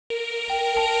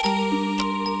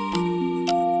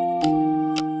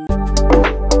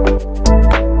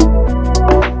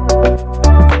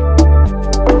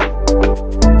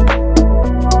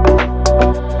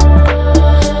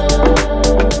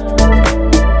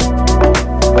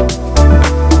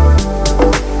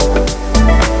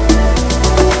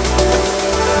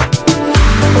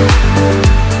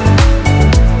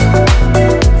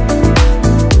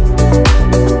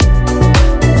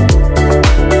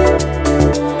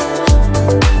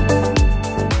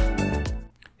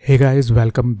Hey guys,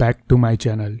 welcome back to my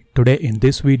channel. Today in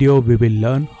this video we will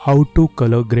learn how to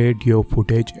color grade your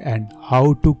footage and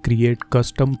how to create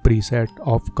custom preset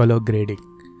of color grading.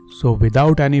 So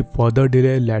without any further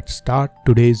delay, let's start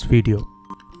today's video.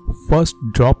 First,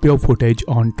 drop your footage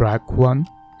on track 1,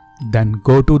 then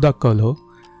go to the color.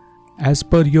 As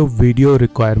per your video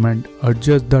requirement,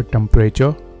 adjust the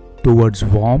temperature towards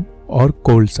warm or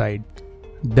cold side.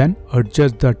 Then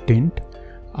adjust the tint.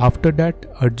 After that,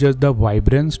 adjust the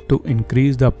vibrance to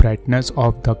increase the brightness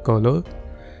of the color.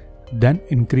 Then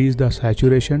increase the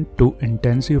saturation to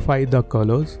intensify the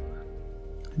colors.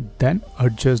 Then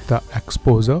adjust the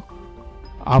exposure.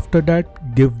 After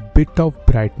that, give bit of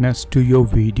brightness to your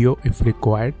video if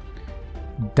required.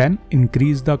 Then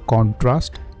increase the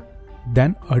contrast.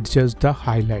 Then adjust the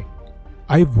highlight.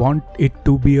 I want it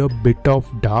to be a bit of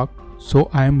dark, so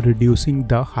I am reducing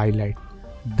the highlight.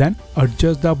 Then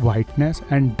adjust the whiteness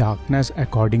and darkness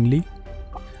accordingly.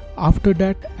 After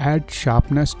that, add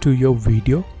sharpness to your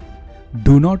video.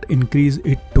 Do not increase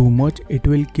it too much, it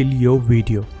will kill your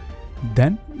video.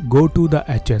 Then go to the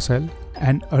HSL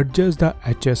and adjust the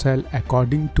HSL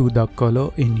according to the color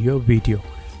in your video.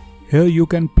 Here you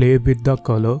can play with the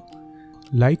color,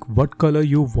 like what color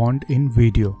you want in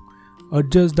video.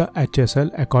 Adjust the HSL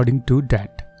according to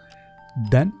that.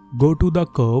 Then go to the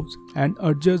curves and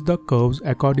adjust the curves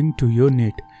according to your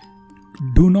need.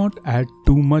 Do not add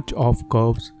too much of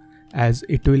curves as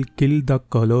it will kill the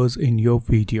colors in your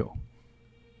video.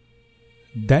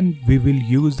 Then we will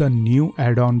use the new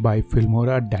add-on by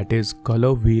Filmora, that is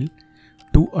Color Wheel,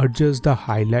 to adjust the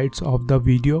highlights of the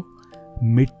video,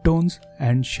 midtones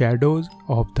and shadows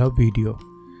of the video.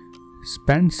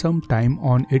 Spend some time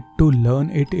on it to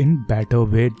learn it in better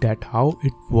way, that how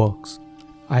it works.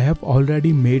 I have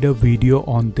already made a video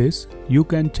on this, you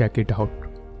can check it out.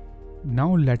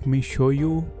 Now let me show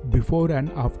you before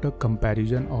and after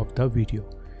comparison of the video.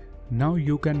 Now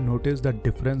you can notice the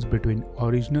difference between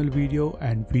original video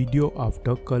and video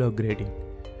after color grading.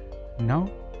 Now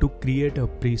to create a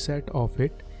preset of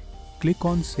it, click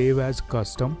on Save as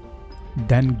Custom,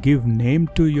 then give name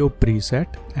to your preset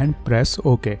and press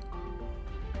OK.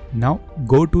 Now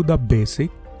go to the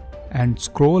Basic and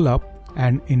scroll up,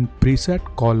 and in preset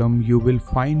column you will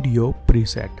find your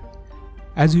preset.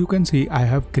 As you can see, I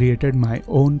have created my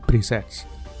own presets.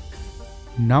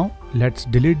 Now let's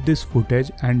delete this footage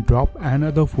and drop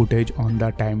another footage on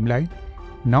the timeline.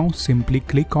 Now simply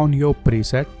click on your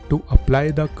preset to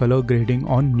apply the color grading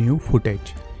on new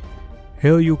footage.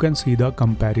 Here you can see the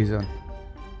comparison.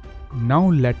 Now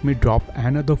let me drop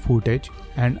another footage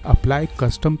and apply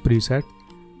custom preset.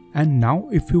 And now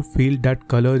if you feel that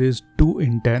color is too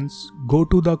intense, go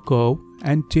to the curve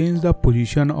and change the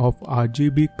position of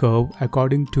RGB curve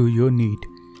according to your need.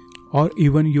 Or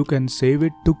even you can save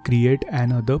it to create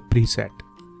another preset.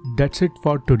 That's it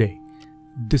for today.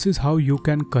 This is how you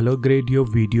can color grade your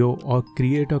video or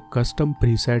create a custom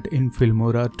preset in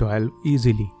Filmora 12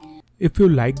 easily. If you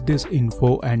like this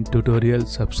info and tutorial,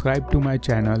 subscribe to my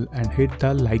channel and hit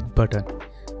the like button.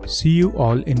 See you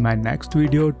all in my next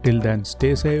video. Till then,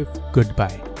 stay safe.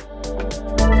 Goodbye.